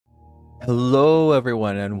Hello,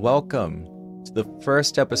 everyone, and welcome to the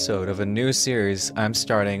first episode of a new series I'm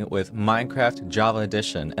starting with Minecraft Java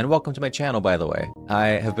Edition. And welcome to my channel, by the way. I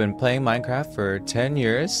have been playing Minecraft for 10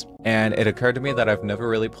 years, and it occurred to me that I've never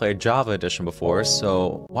really played Java Edition before,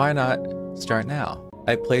 so why not start now?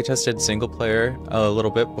 I playtested single player a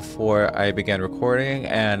little bit before I began recording,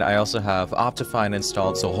 and I also have Optifine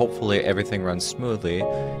installed, so hopefully everything runs smoothly.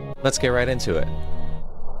 Let's get right into it.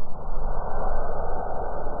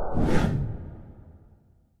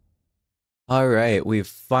 Alright, we've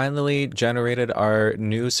finally generated our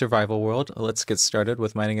new survival world. Let's get started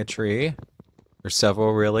with mining a tree. Or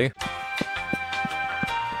several, really.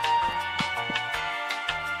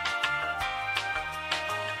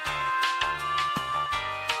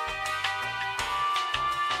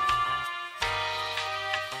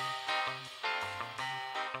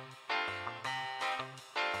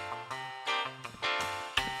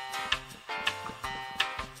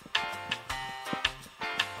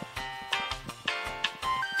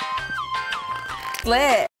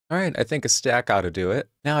 Lit. Alright, I think a stack ought to do it.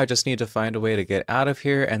 Now I just need to find a way to get out of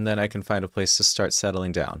here, and then I can find a place to start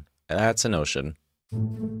settling down. That's an ocean.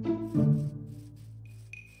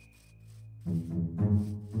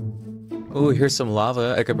 Ooh, here's some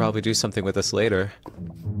lava. I could probably do something with this later.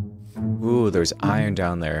 Ooh, there's iron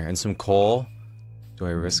down there, and some coal. Do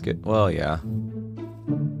I risk it? Well, yeah.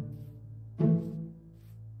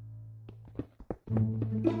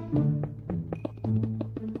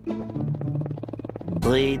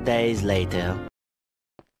 3 days later.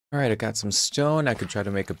 Alright, I got some stone. I could try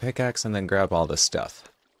to make a pickaxe and then grab all this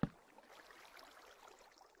stuff.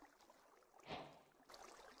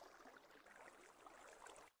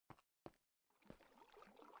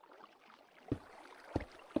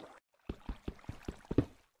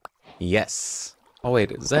 Yes. Oh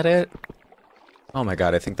wait, is that it? Oh my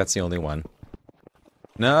god, I think that's the only one.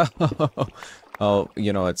 No! Oh,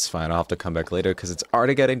 you know, it's fine. I'll have to come back later because it's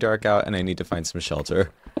already getting dark out and I need to find some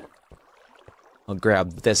shelter. I'll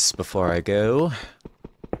grab this before I go.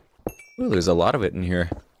 Ooh, there's a lot of it in here.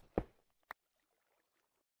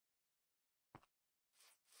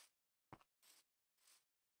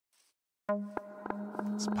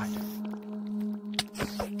 Spider.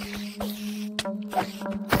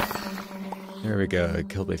 There we go. I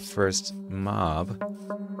killed my first mob.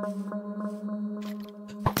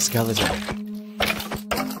 Skeleton.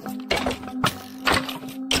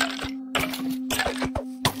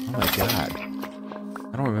 Oh my god.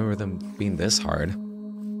 I don't remember them being this hard.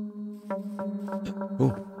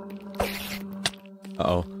 Ooh.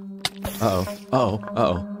 Uh-oh. Uh-oh. Uh-oh.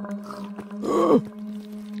 Uh-oh.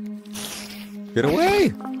 Get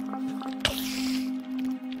away!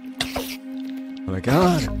 Oh my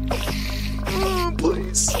god. Oh,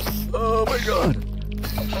 please. Oh my god.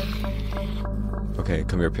 Okay,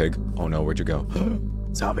 come here, pig. Oh no, where'd you go?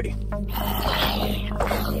 Zombie.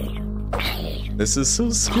 This is so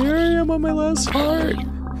scary. I'm on my last heart.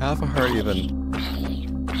 Half a heart even.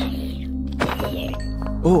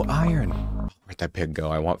 Oh, iron. Where'd that pig go?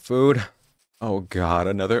 I want food. Oh god,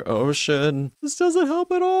 another ocean. This doesn't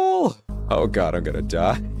help at all. Oh god, I'm gonna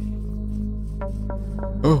die.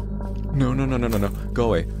 Oh, no, no, no, no, no, no. Go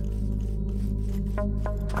away.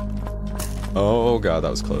 Oh god, that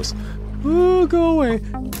was close. Oh, go away.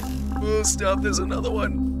 Oh, stop, there's another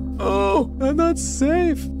one. Oh, I'm not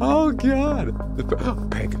safe. Oh god. Oh,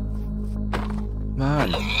 pig. Come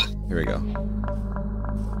on. Here we go.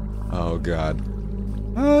 Oh god.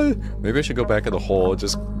 Maybe I should go back in the hole,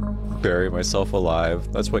 just bury myself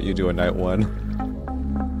alive. That's what you do in night one.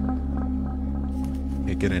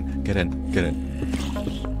 Okay, get in, get in, get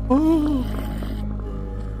in. Oh.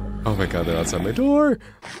 Oh my god, they're outside my door.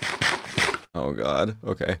 Oh god,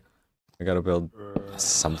 okay. I gotta build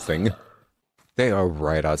something. They are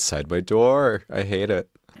right outside my door. I hate it.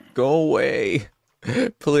 Go away.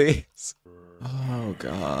 Please. Oh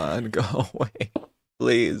god, go away.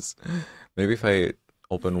 Please. Maybe if I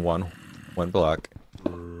open one block.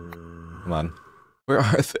 Come on. Where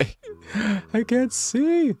are they? I can't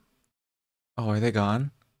see. Oh, are they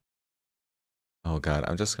gone? Oh god,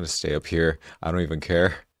 I'm just gonna stay up here. I don't even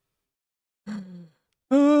care.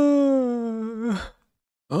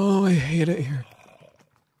 Oh, I hate it here.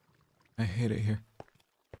 I hate it here.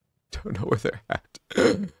 Don't know where they're at.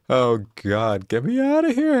 Oh god, get me out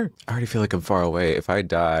of here. I already feel like I'm far away. If I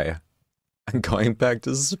die, I'm going back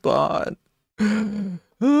to spawn.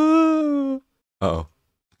 Uh-oh.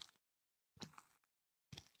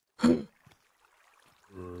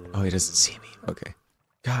 Oh, he doesn't see me. Okay.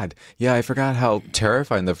 God, yeah, I forgot how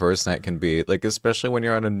terrifying the first night can be. Like, especially when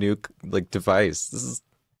you're on a new, like, device. This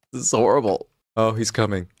is horrible. Oh, he's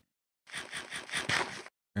coming.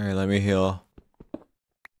 Alright, let me heal.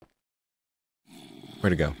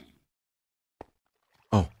 Where'd it go?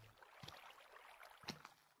 Oh.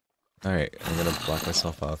 Alright, I'm gonna block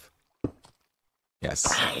myself off.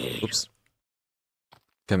 Yes. Oops.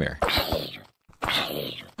 Come here.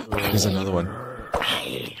 There's another one.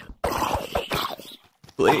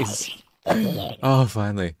 Please. Oh,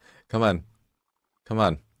 finally. Come on. Come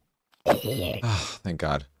on. Oh, thank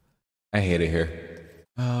God. I hate it here.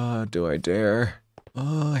 Do I dare?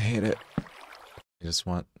 Oh, I hate it. I just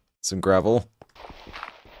want some gravel.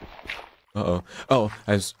 Uh-oh. Oh,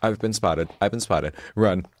 I've been spotted. I've been spotted.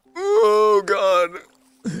 Run. Oh, God.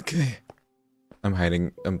 Okay. I'm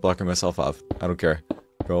hiding. I'm blocking myself off. I don't care.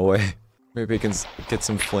 Go away. Maybe I can get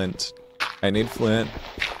some flint. I need flint.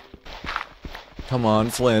 Come on,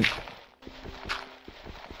 flint.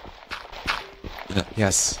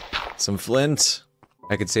 Yes. Some flint.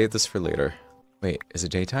 I could save this for later. Wait, is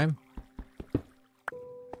it daytime?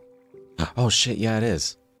 Oh shit, yeah it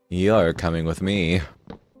is. You're coming with me.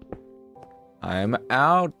 I'm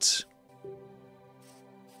out.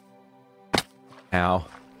 Ow.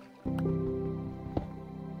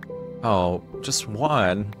 Oh, just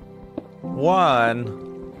one. One.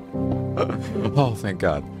 Oh, thank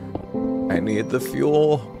God. I need the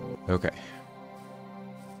fuel. Okay.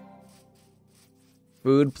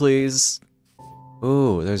 Food, please.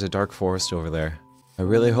 Ooh, there's a dark forest over there. I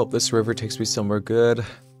really hope this river takes me somewhere good.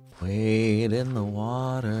 Wade in the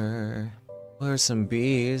water. There's some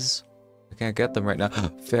bees. I can't get them right now.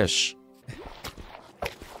 Fish.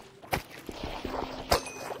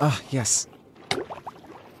 Ah, yes.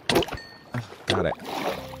 Got it.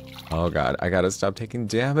 Oh God, I gotta stop taking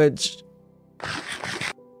damage.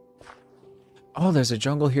 Oh, there's a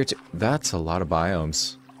jungle here too. That's a lot of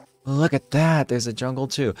biomes. Look at that, there's a jungle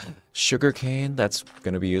too. Sugarcane, that's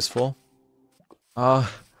gonna be useful.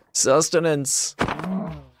 Sustenance.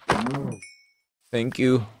 Thank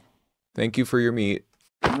you. Thank you for your meat.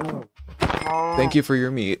 Thank you for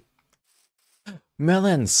your meat.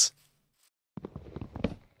 Melons.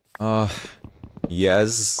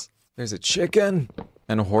 Yes. There's a chicken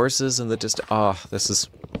and horses in the distance. This is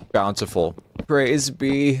bountiful. Praise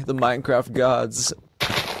be the Minecraft gods.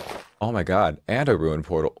 Oh my God, and a ruined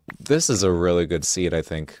portal. This is a really good seed, I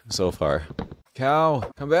think, so far.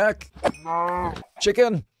 Cow, come back.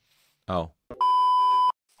 Chicken. Oh.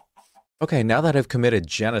 Okay, now that I've committed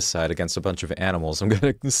genocide against a bunch of animals, I'm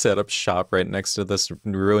gonna set up shop right next to this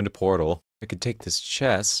ruined portal. I could take this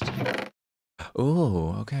chest.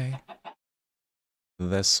 Ooh, okay.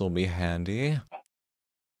 This'll be handy.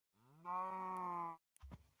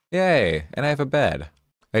 Yay, and I have a bed.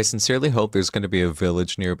 I sincerely hope there's going to be a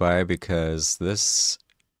village nearby because this...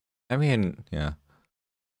 I mean, yeah.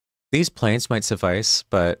 These plains might suffice,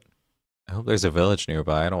 but I hope there's a village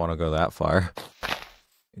nearby. I don't want to go that far.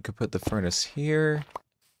 You could put the furnace here.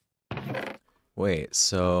 Wait,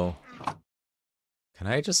 so... Can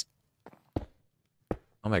I just...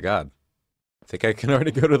 Oh my God. I think I can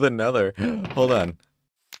already go to the nether. Hold on.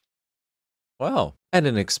 Wow, I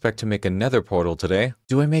didn't expect to make a nether portal today.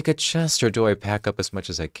 Do I make a chest or do I pack up as much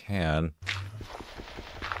as I can?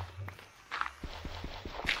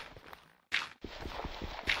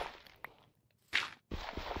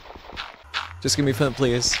 Just give me flint,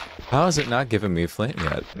 please. How is it not giving me flint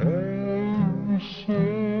yet?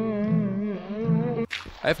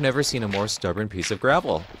 I've never seen a more stubborn piece of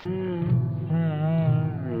gravel.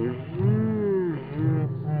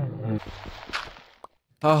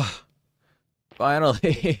 Oh.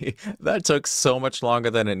 Finally! That took so much longer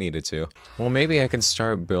than it needed to. Well, maybe I can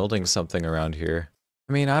start building something around here.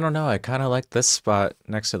 I mean, I don't know, I kind of like this spot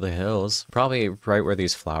next to the hills. Probably right where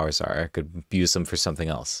these flowers are. I could use them for something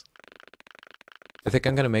else. I think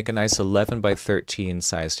I'm gonna make a nice 11 by 13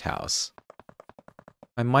 sized house.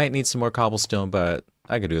 I might need some more cobblestone, but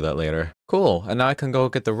I could do that later. Cool, and now I can go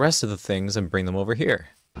get the rest of the things and bring them over here.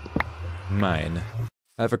 Mine.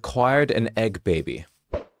 I've acquired an egg baby.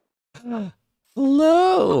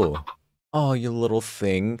 Hello! Oh, you little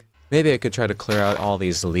thing. Maybe I could try to clear out all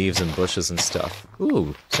these leaves and bushes and stuff.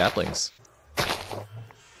 Ooh, saplings.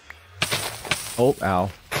 Oh, ow.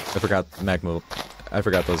 I forgot magma. I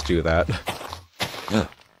forgot those do that.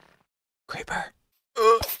 Creeper.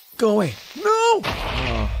 Go away. No!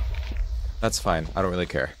 Oh, that's fine. I don't really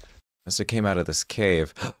care. As it came out of this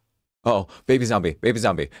cave. Oh, baby zombie. Baby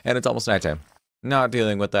zombie. And it's almost nighttime. Not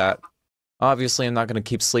dealing with that. Obviously, I'm not going to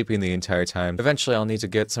keep sleeping the entire time. Eventually, I'll need to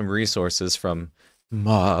get some resources from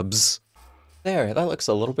mobs. There, that looks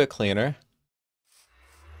a little bit cleaner.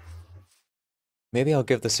 Maybe I'll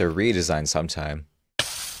give this a redesign sometime.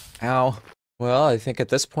 Ow. Well, I think at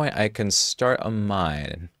this point I can start a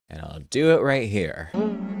mine. And I'll do it right here.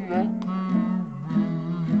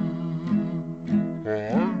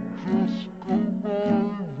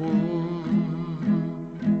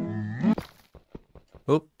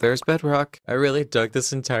 Oh, there's bedrock. I really dug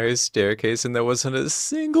this entire staircase and there wasn't a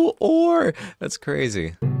single ore. That's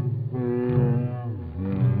crazy.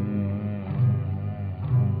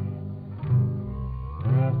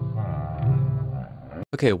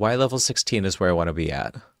 Okay, Y level 16 is where I want to be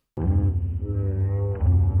at.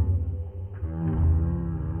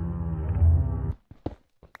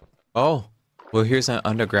 Oh, well here's an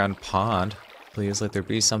underground pond. Please let there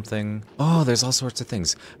be something. Oh, there's all sorts of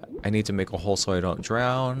things. I need to make a hole so I don't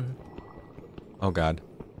drown. Oh god.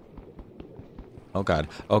 Oh god.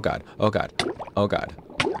 Oh god. Oh god. Oh god.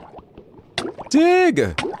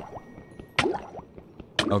 Dig!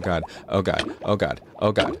 Oh god. Oh god. Oh god.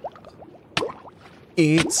 Oh god.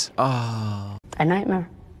 Eat. Oh. A nightmare.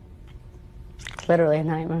 Literally a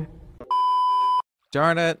nightmare.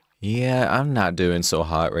 Darn it. Yeah, I'm not doing so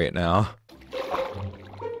hot right now.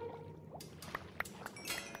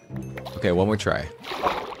 Okay, one more try.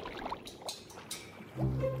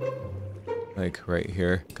 Like right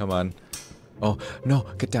here. Come on. Oh, no,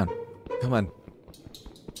 get down. Come on.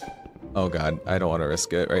 Oh god, I don't want to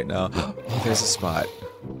risk it right now. Oh, there's a spot.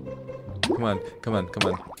 Come on, come on,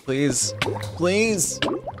 come on. Please. Please.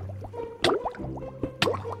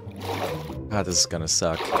 God, this is gonna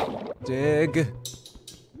suck. Dig.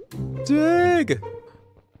 Dig.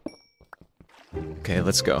 Okay,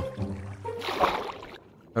 let's go.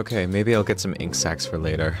 Okay, maybe I'll get some ink sacs for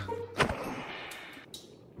later.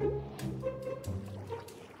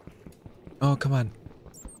 Oh, come on.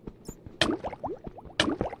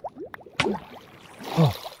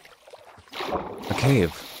 Oh. A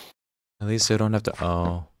cave. At least I don't have to...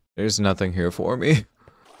 Oh. There's nothing here for me.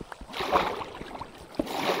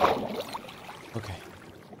 Okay.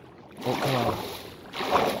 Oh, come on.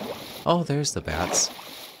 Oh, there's the bats.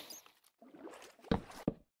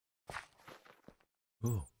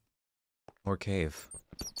 Ooh. More cave.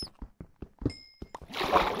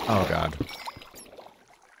 Oh god.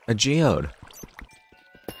 A geode.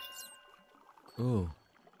 Ooh.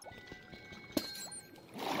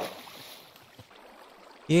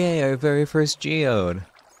 Yay, our very first geode.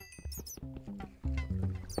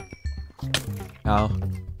 Ow.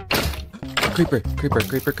 Creeper, creeper,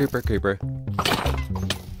 creeper, creeper, creeper.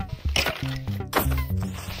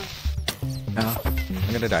 Ow.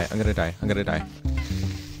 I'm gonna die, I'm gonna die, I'm gonna die.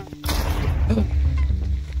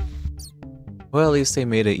 Well, at least they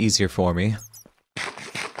made it easier for me.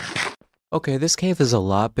 Okay, this cave is a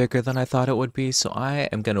lot bigger than I thought it would be, so I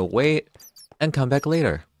am gonna wait and come back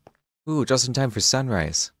later. Ooh, just in time for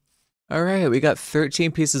sunrise. Alright, we got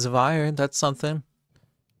 13 pieces of iron, that's something.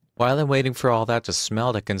 While I'm waiting for all that to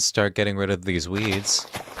smelt, I can start getting rid of these weeds.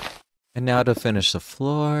 And now to finish the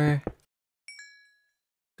floor.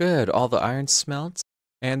 Good, all the iron smelt.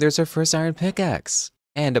 And there's our first iron pickaxe.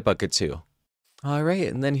 And a bucket too. Alright,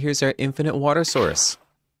 and then here's our infinite water source.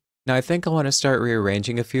 Now I think I want to start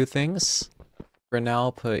rearranging a few things. For now,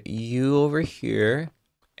 I'll put you over here,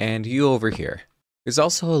 and you over here. There's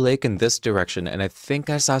also a lake in this direction, and I think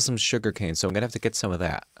I saw some sugarcane, so I'm gonna have to get some of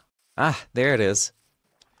that. Ah, there it is.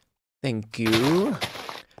 Thank you.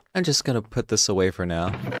 I'm just gonna put this away for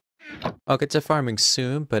now. I'll get to farming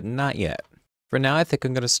soon, but not yet. For now, I think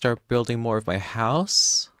I'm gonna start building more of my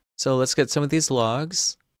house. So let's get some of these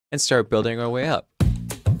logs and start building our way up.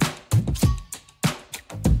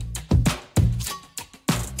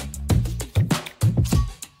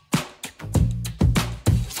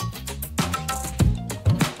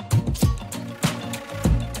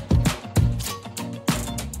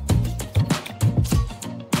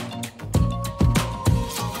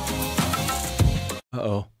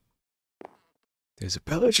 Uh-oh. There's a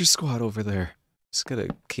pillager squad over there. Just gotta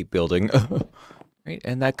keep building. Right,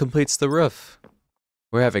 and that completes the roof.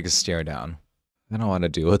 We're having a stare down. I don't want to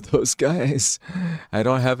deal with those guys. I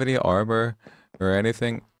don't have any armor or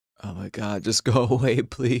anything. Oh my god, just go away,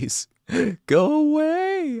 please. Go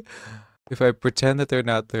away! If I pretend that they're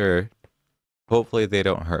not there, hopefully they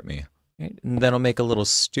don't hurt me. Right, and then I'll make a little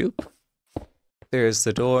stoop. There's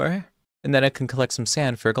the door. And then I can collect some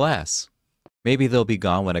sand for glass. Maybe they'll be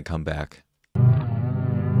gone when I come back.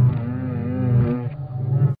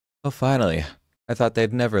 Oh, finally. I thought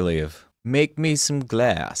they'd never leave. Make me some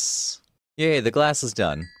glass. Yay, the glass is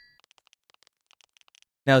done.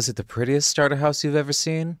 Now, is it the prettiest starter house you've ever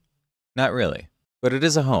seen? Not really. But it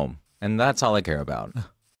is a home, and that's all I care about.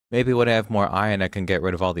 Maybe when I have more iron, I can get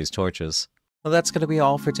rid of all these torches. Well, that's going to be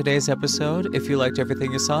all for today's episode. If you liked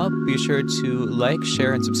everything you saw, be sure to like,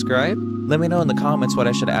 share, and subscribe. Let me know in the comments what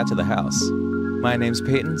I should add to the house. My name's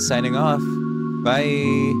Peyton, signing off.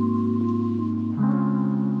 Bye.